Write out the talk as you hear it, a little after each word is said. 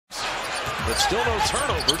but still no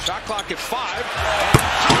turnover. Shot clock at 5.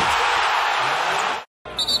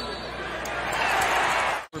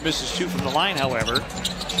 Misses 2 from the line, however.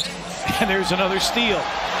 And there's another steal.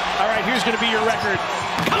 All right, here's going to be your record.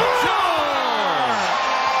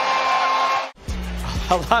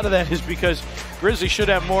 A lot of that is because Grizzlies should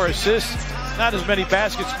have more assists. Not as many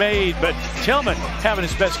baskets made, but Tillman having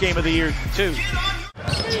his best game of the year, too.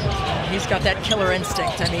 He's got that killer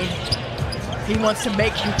instinct. I mean, he wants to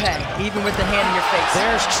make you pay, even with the hand in your face.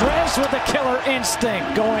 There's Trez with the killer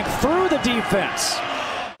instinct going through the defense.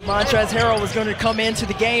 Montrezl Harrell was going to come into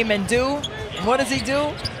the game and do, what does he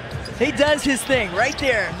do? He does his thing right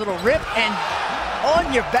there. Little rip and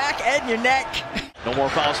on your back and your neck. No more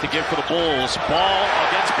fouls to give for the Bulls. Ball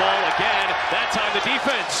against Ball again. That time the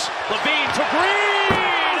defense. LaVine to Green.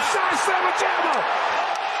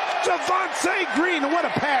 Javonte Green. What a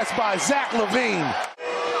pass by Zach LaVine.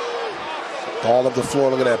 All up the floor.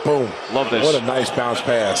 Look at that. Boom. Love this. What a nice bounce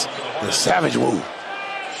pass. The savage move.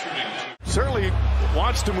 Certainly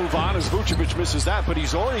wants to move on as Vucevic misses that, but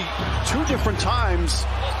he's already 2 different times.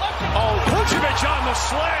 Oh, Vucevic on the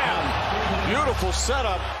slam. Beautiful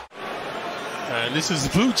setup. And this is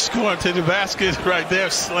Vooch going to the basket right there,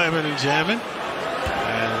 slamming and jamming.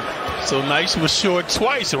 And so nice was short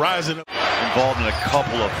twice, rising up. Involved in a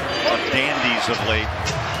couple of dandies of late.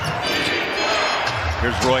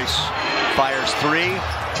 Here's Royce, fires 3.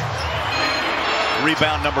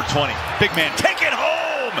 Rebound number 20. Big man, take it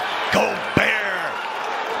home! Gobert!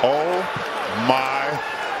 Oh my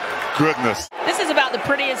goodness. This is about the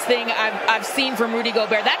prettiest thing I've seen from Rudy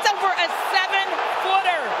Gobert. That's over a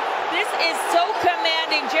 7-footer. This is so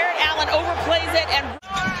commanding. Jarrett Allen overplays it and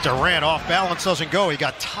Durant off balance, doesn't go. He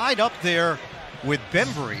got tied up there with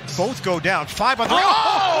Bembry. Both go down. 5 on 3.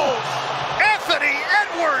 Oh! Anthony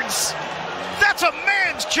Edwards! That's a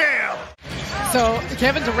man's jam! So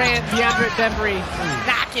Kevin Durant, DeAndre Bembry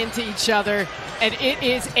knock into each other, and it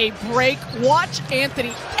is a break. Watch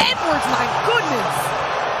Anthony Edwards, my goodness!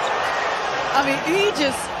 I mean, he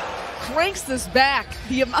just cranks this back.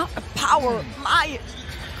 The amount of power, my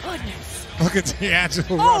goodness. Look at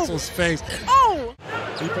D'Angelo Russell's face. Oh!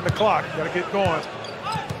 Deep in the clock. Got to get going.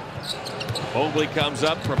 Mobley comes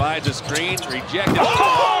up, provides a screen, rejected.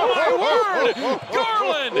 Oh, my word!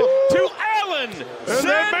 Garland to Allen.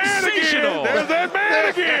 Sensational. There's that man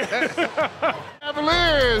again.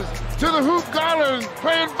 Cavaliers to the hoop. Garland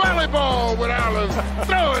playing volleyball with Allen,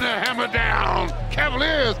 throwing a hammer down.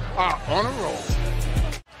 Cavaliers are on a roll.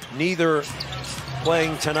 Neither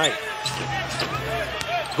playing tonight.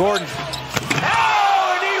 Gordon.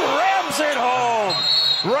 Oh, and he rams it home.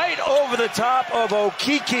 Right over the top of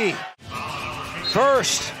Okeke.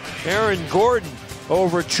 First, Aaron Gordon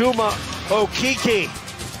over Chuma Okeke.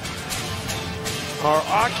 Our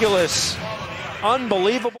Oculus,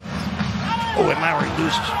 unbelievable. Oh, and Lowry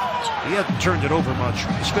loses. He hasn't turned it over much,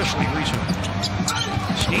 especially recently.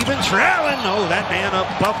 Stevens for Allen. Oh, that man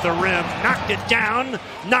above the rim. Knocked it down.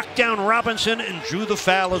 Knocked down Robinson and drew the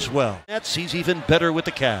foul as well. He's even better with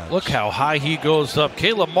the Cavs. Look how high he goes up.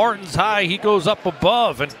 Caleb Martin's high. He goes up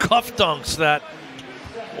above and cuff dunks that.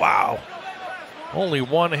 Wow. Only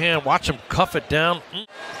one hand. Watch him cuff it down.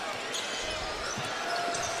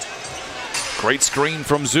 Great screen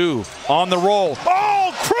from Zoo. On the roll.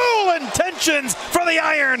 Oh, cruel intentions for the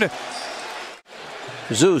Iron.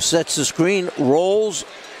 Zoo sets the screen, rolls,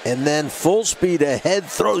 and then full speed ahead,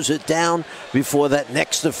 throws it down before that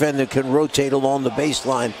next defender can rotate along the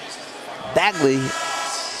baseline. Bagley,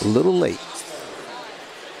 a little late.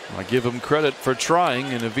 I give him credit for trying,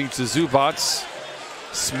 and Ivica Zubac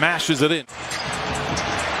smashes it in.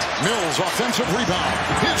 Mills offensive rebound.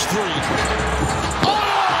 His 3.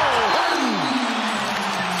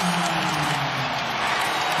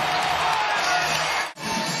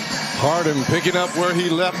 Harden picking up where he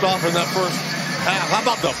left off in that first half. How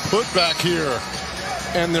about the putback here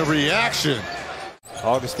and the reaction?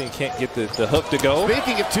 Augustine can't get the hook to go.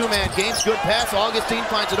 Speaking of two-man games, good pass. Augustine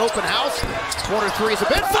finds an open house. Corner 3 is a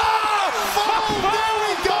bit. There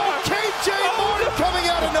we go. KJ Martin coming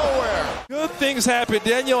out of nowhere. Good things happen.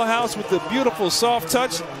 Daniel House with the beautiful soft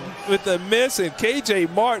touch with the miss, and KJ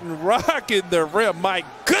Martin rocking the rim. My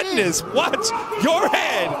goodness, watch your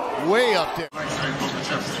head. Way up there.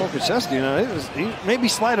 Chesney, he may be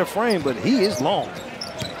slight of frame, but he is long.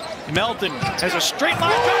 Melton has a straight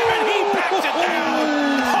line drive, and he backs it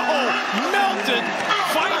down. Oh, Melton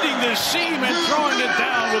finding the seam and throwing it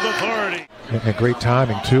down with authority. And great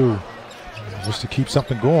timing, too, just to keep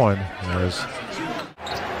something going.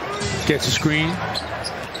 Gets a screen.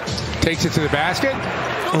 Takes it to the basket.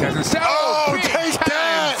 Doesn't stop. Oh, take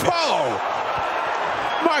that! Follow.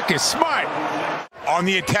 Marcus Smart. on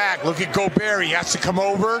the attack. Look at Gobert. He has to come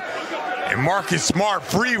over. And Marcus Smart,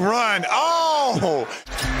 free run. Oh!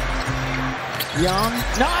 Young,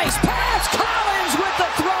 nice pass. Collins with the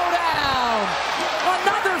throwdown.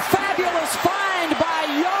 Another fabulous find by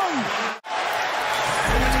Young.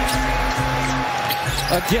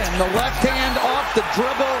 Again, the left hand off the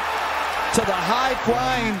dribble to the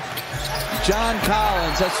high-flying John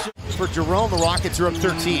Collins. That's for Jerome. The Rockets are up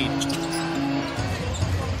 13.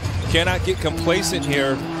 Cannot get complacent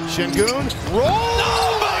here. Şengün rolls.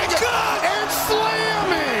 Oh my God! And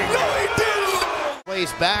slamming. No, he didn't.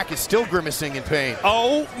 Plays back, is still grimacing in pain.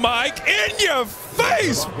 Oh, Mike, in your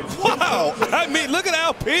face! Wow! I mean, look at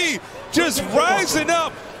LP just rising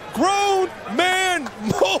up. Grown man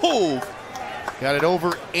move. Got it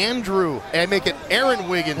over Andrew and make it Aaron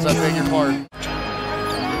Wiggins. I beg your pardon.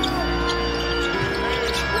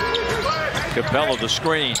 Capella the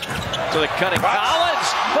screen to the cutting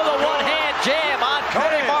Collins for the one-hand jam on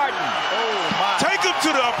Cody Martin. Take him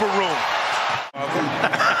to the upper room.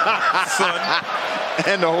 Son.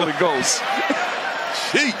 And the Holy Ghost.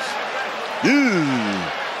 Sheesh.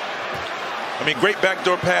 I mean, great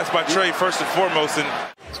backdoor pass by Trey, first and foremost. And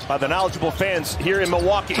by the knowledgeable fans here in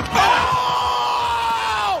Milwaukee.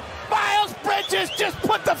 Oh! Miles Bridges just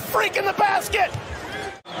put the freak in the basket.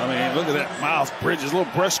 I mean, look at that. Miles Bridges,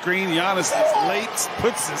 little brush screen. Giannis is late,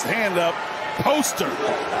 puts his hand up. Poster.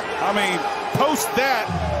 I mean, post that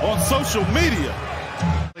on social media.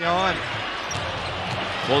 On.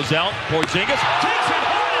 Close out. Porzingis takes it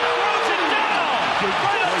hard and throws it down.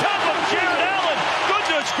 Right on top of Jared Allen.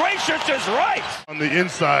 Goodness gracious is right. On the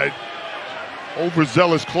inside,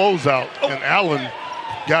 overzealous closeout, and Allen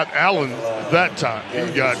got Allen that time. He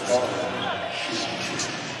got.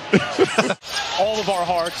 All of our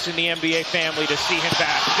hearts in the NBA family to see him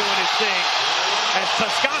back doing his thing. As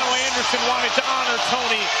Toscano Anderson wanted to honor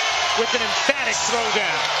Tony with an emphatic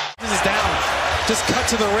throwdown. This is down. Just cut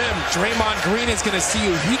to the rim. Draymond Green is going to see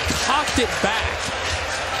you. He cocked it back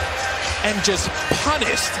and just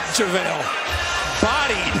punished JaVale.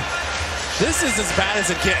 Bodied. This is as bad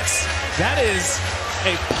as it gets. That is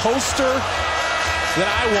a poster that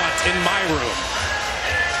I want in my room.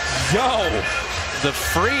 Yo. The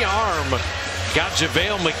free arm got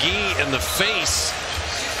JaVale McGee in the face,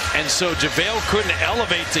 and so JaVale couldn't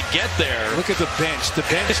elevate to get there. Look at the bench. The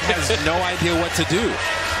bench has no idea what to do.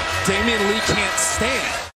 Damian Lee can't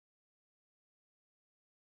stand.